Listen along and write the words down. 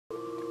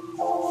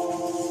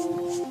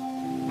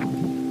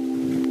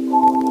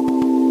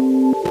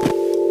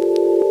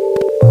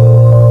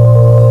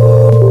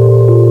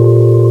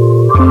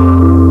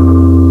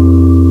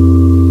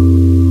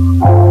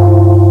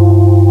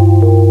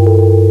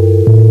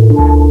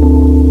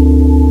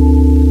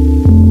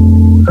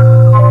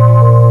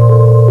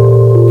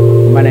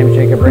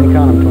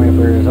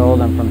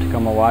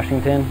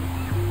Washington,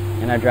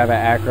 and I drive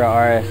an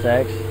Acura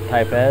RSX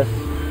Type S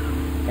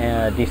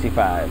and a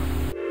DC5.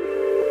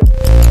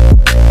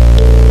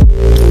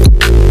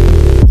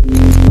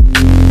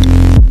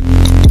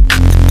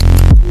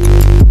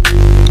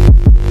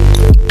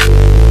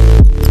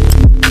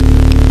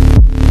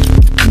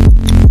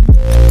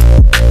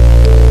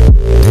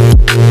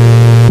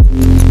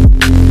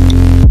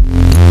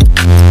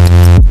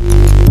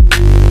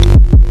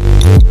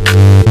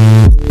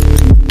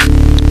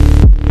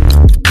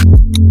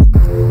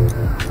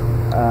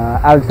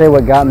 I would say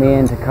what got me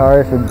into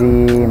cars would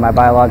be my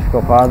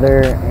biological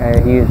father.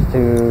 He used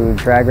to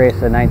drag race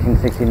a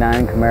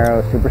 1969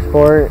 Camaro Super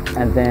Sport,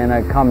 and then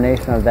a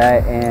combination of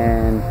that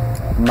and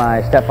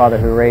my stepfather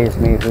who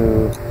raised me,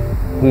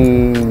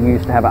 he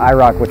used to have an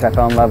IROC, which I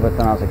fell in love with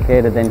when I was a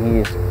kid, and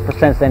then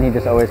since then he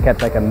just always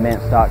kept like a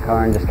mint stock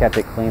car and just kept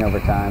it clean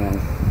over time. And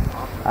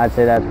I'd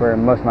say that's where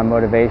most of my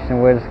motivation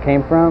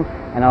came from,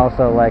 and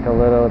also like a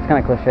little, it's kind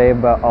of cliche,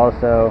 but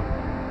also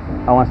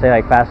I want to say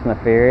like Fast and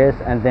the Furious.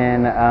 And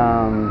then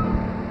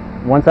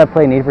once I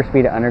played Need for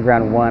Speed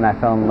Underground 1, I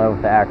fell in love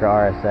with the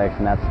Acura RSX,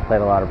 and that's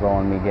played a lot of role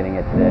in me getting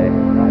it today.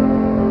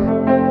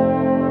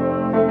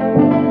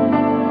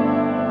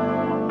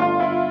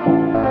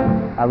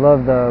 I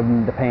love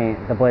the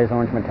paint, the Blaze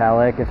Orange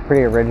Metallic. It's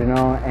pretty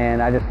original, and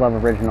I just love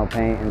original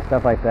paint and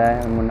stuff like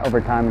that, and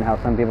over time and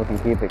how some people can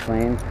keep it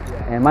clean.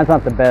 And mine's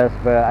not the best,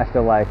 but I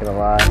still like it a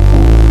lot.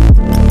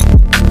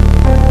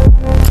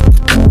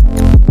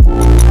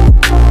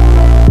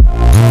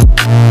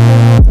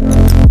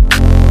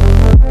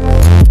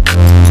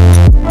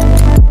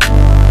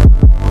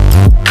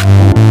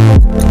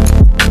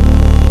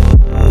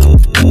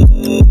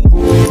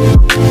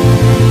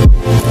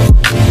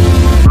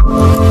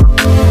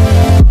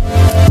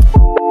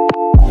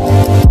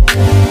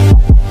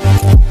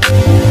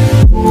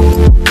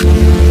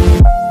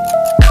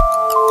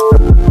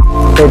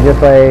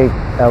 Just like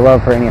a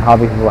love for any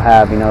hobby people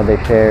have, you know, they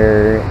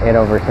share it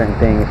over certain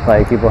things.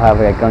 Like people have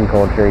like gun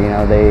culture, you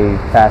know, they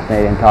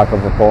fascinate and talk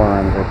over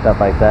forums or stuff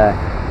like that.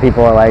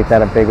 People are like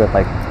that, are big with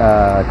like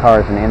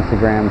cars and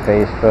Instagram,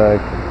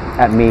 Facebook,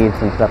 at meets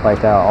and stuff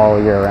like that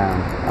all year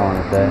round, I want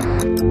to say.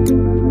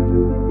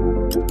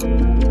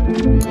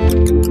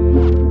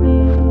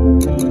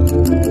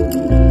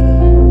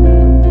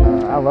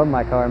 I love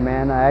my car,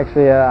 man. I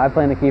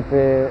plan to keep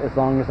it as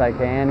long as I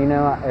can. You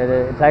know,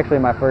 it's actually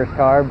my first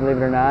car, believe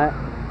it or not.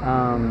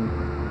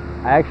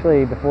 I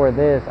actually, before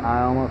this,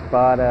 I almost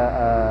bought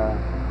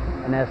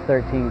an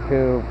S13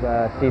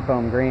 Coupe,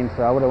 Seafoam Green,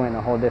 so I would have went in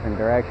a whole different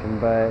direction.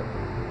 But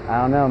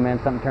I don't know,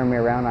 man. Something turned me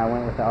around. I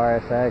went with the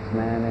RSX,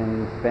 man,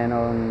 and it's been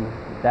on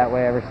that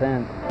way ever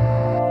since.